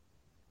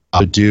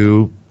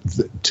to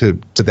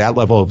that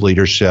level of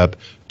leadership,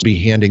 to be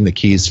handing the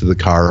keys to the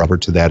car over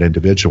to that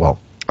individual.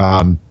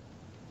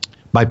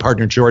 My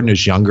partner Jordan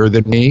is younger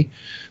than me,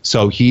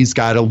 so he's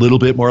got a little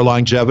bit more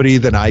longevity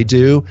than I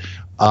do.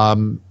 But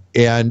I'm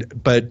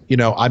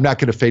not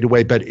going to fade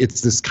away. But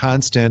it's this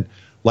constant,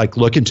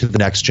 looking to the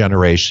next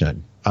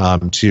generation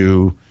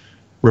to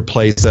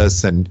replace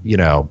us, and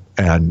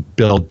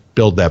build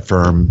that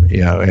firm.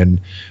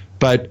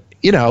 But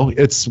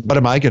it's what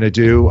am I going to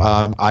do?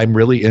 I'm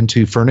really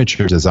into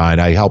furniture design.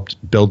 I helped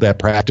build that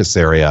practice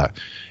area.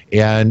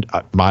 And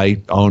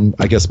my own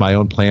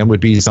plan would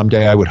be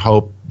someday I would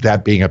hope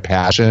that being a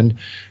passion,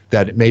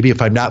 that maybe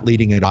if I'm not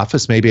leading an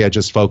office, maybe I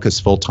just focus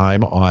full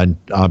time on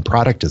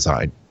product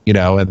design,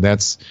 and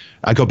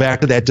I go back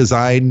to that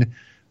design,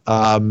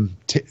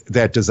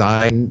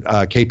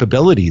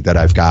 capability that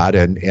I've got,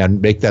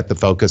 and make that the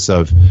focus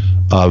of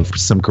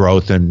some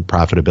growth and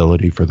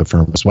profitability for the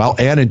firm as well,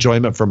 and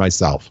enjoyment for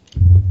myself.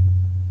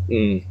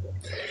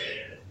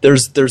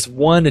 There's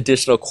one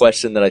additional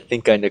question that I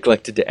think I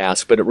neglected to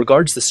ask, but it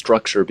regards the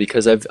structure,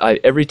 because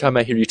every time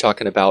I hear you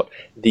talking about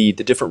the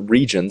different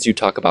regions, you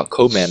talk about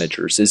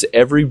co-managers. Is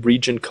every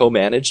region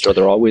co-managed? Are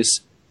there always?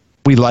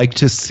 We like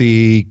to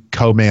see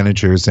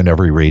co-managers in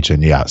every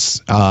region, yes.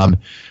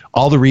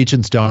 All the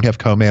regions don't have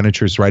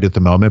co-managers right at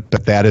the moment,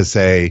 but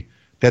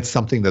that's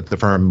something that the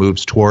firm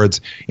moves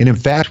towards. And in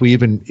fact,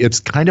 it's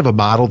kind of a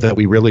model that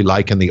we really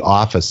like in the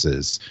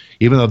offices,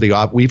 even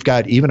though we've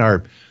got even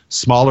our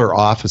smaller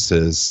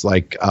offices,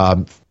 like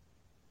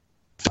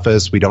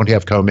office, we don't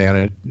have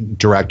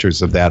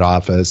directors of that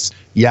office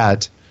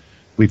yet.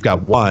 We've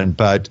got one,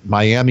 but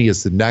Miami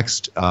is the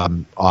next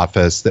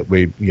office that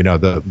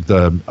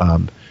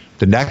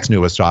the next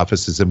newest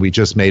offices, and we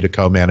just made a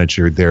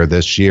co-manager there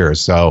this year.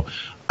 So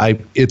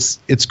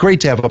it's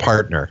great to have a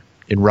partner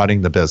in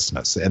running the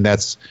business, and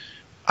that's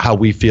how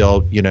we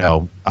feel,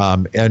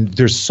 and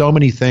there's so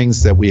many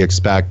things that we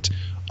expect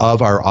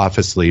of our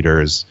office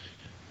leaders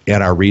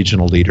and our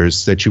regional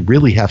leaders that you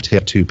really have to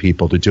have two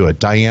people to do it.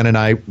 Diane and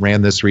I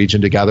ran this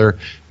region together.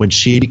 When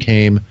she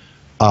became,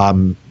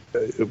 when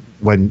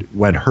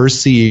her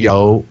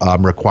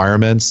CEO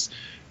requirements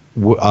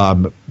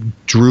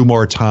drew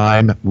more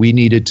time, we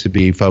needed to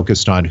be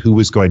focused on who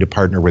was going to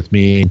partner with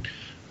me.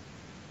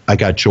 I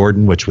got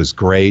Jordan, which was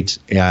great,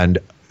 and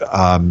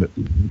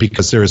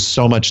because there is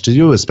so much to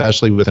do,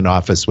 especially with an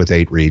office with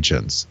 8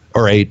 regions,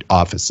 or 8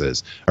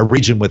 offices, a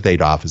region with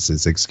 8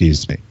 offices,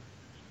 excuse me.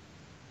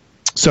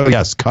 So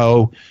yes,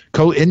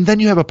 and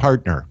then you have a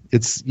partner.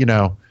 It's, you're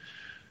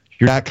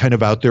not kind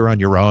of out there on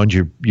your own.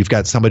 You've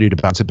got somebody to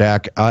bounce it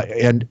back.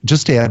 And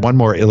just to add one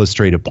more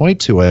illustrative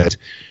point to it,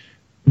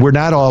 we're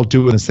not all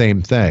doing the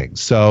same thing.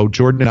 So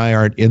Jordan and I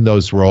aren't in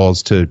those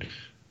roles to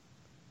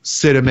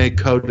sit and make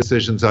code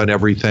decisions on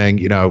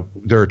everything.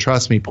 There are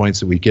trust me points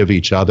that we give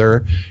each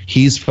other.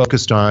 He's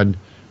focused on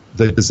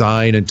the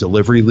design and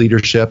delivery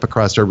leadership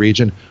across our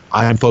region.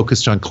 I'm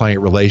focused on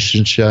client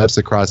relationships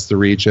across the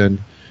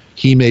region.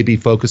 He may be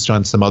focused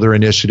on some other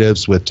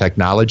initiatives with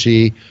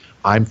technology.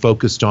 I'm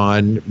focused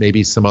on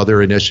maybe some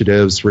other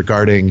initiatives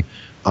regarding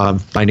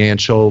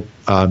financial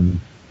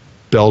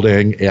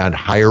building and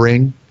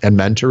hiring and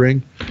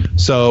mentoring.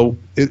 So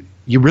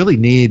you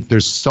really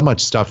there's so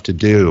much stuff to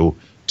do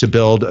to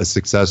build a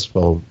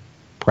successful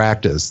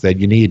practice that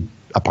you need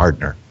a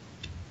partner.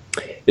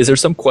 Is there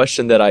some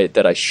question that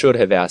I should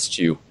have asked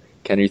you?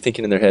 Ken, are you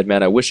thinking in their head,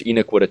 man, I wish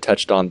Enoch would have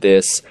touched on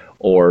this,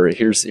 or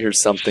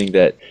here's something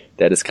that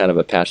is kind of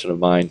a passion of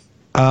mine?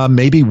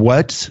 Maybe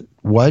what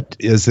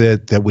is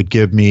it that would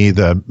give me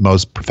the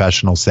most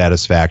professional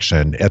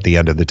satisfaction at the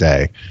end of the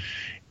day?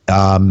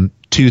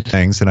 Two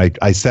things, and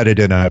I said it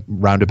in a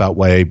roundabout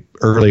way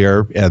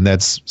earlier, and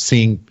that's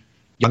seeing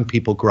young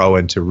people grow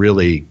into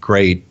really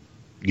great,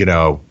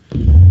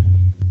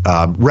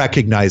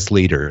 recognized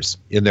leaders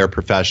in their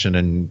profession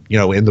and,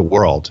 in the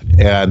world.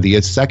 And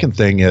the second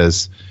thing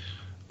is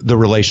the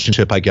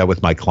relationship I get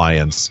with my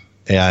clients.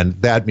 And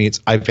that means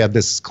I've had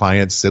this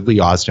client,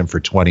 Sidley Austin, for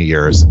 20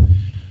 years.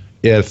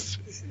 If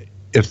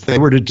they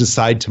were to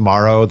decide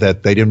tomorrow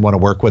that they didn't want to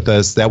work with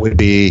us, that would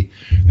be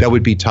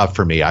tough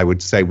for me. I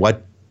would say,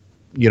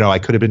 I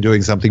could have been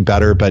doing something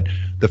better, but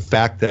the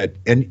fact that,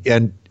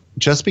 and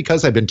just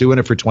because I've been doing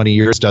it for 20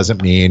 years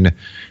doesn't mean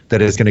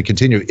that it's going to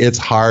continue. It's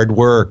hard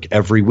work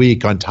every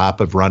week on top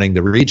of running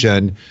the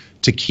region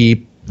to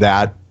keep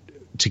that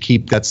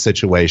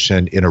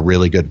situation in a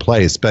really good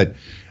place. But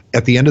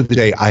at the end of the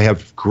day, I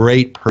have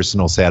great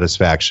personal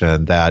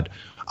satisfaction that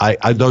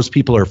those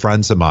people are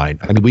friends of mine.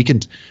 I mean, we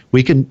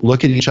can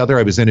look at each other.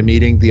 I was in a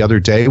meeting the other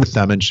day with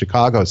them in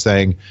Chicago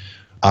saying,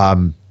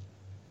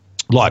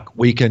 look,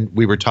 we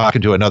were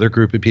talking to another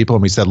group of people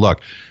and we said,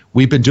 look,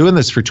 we've been doing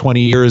this for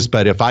 20 years,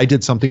 but if I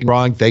did something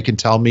wrong, they can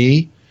tell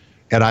me,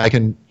 and I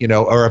can,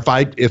 or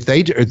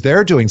if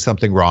they're doing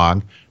something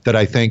wrong that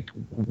I think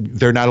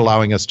they're not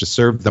allowing us to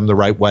serve them the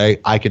right way,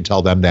 I can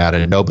tell them that,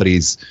 and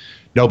nobody's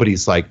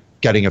like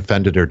getting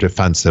offended or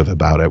defensive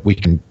about it. We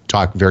can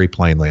talk very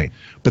plainly.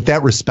 But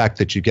that respect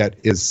that you get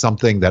is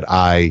something that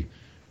I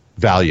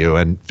value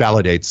and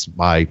validates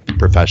my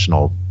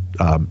professional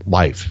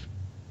life,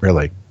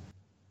 really.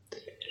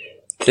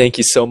 Thank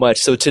you so much.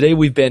 So today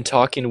we've been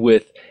talking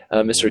with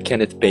Mr.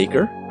 Kenneth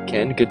Baker.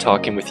 Ken, good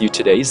talking with you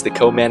today. He's the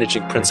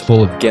co-managing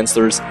principal of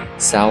Gensler's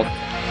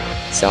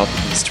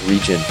Southeast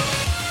region.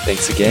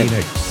 Thanks again.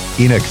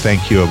 Enoch,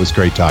 thank you. It was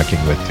great talking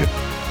with you.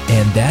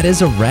 And that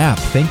is a wrap.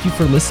 Thank you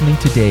for listening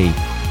today.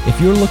 If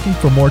you're looking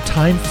for more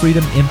time,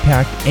 freedom,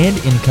 impact, and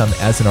income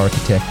as an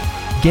architect,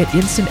 get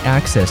instant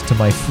access to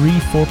my free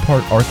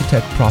 4-part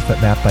architect profit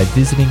map by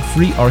visiting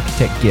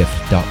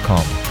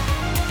freearchitectgift.com.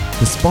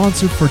 The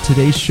sponsor for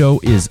today's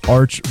show is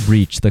Arch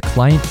Reach, the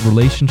client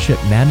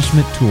relationship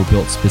management tool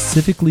built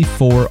specifically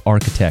for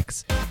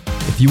architects.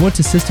 If you want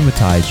to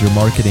systematize your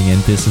marketing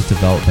and business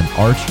development,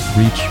 Arch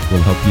Reach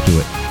will help you do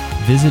it.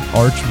 Visit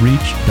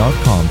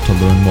archreach.com to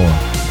learn more.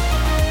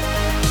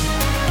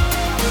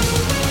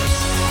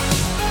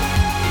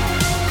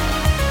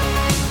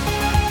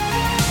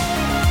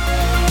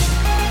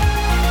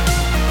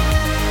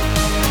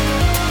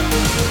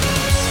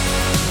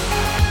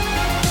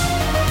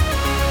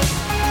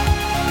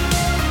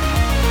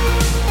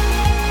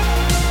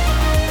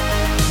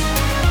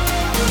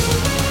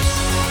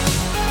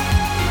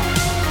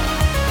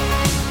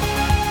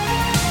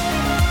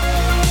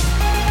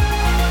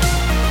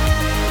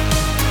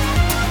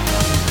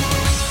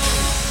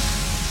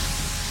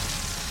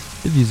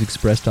 The views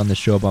expressed on this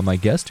show by my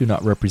guests do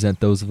not represent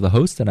those of the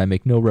host, and I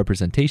make no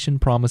representation,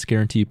 promise,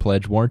 guarantee,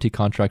 pledge, warranty,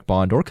 contract,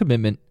 bond, or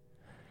commitment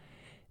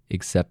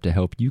except to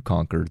help you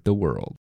conquer the world.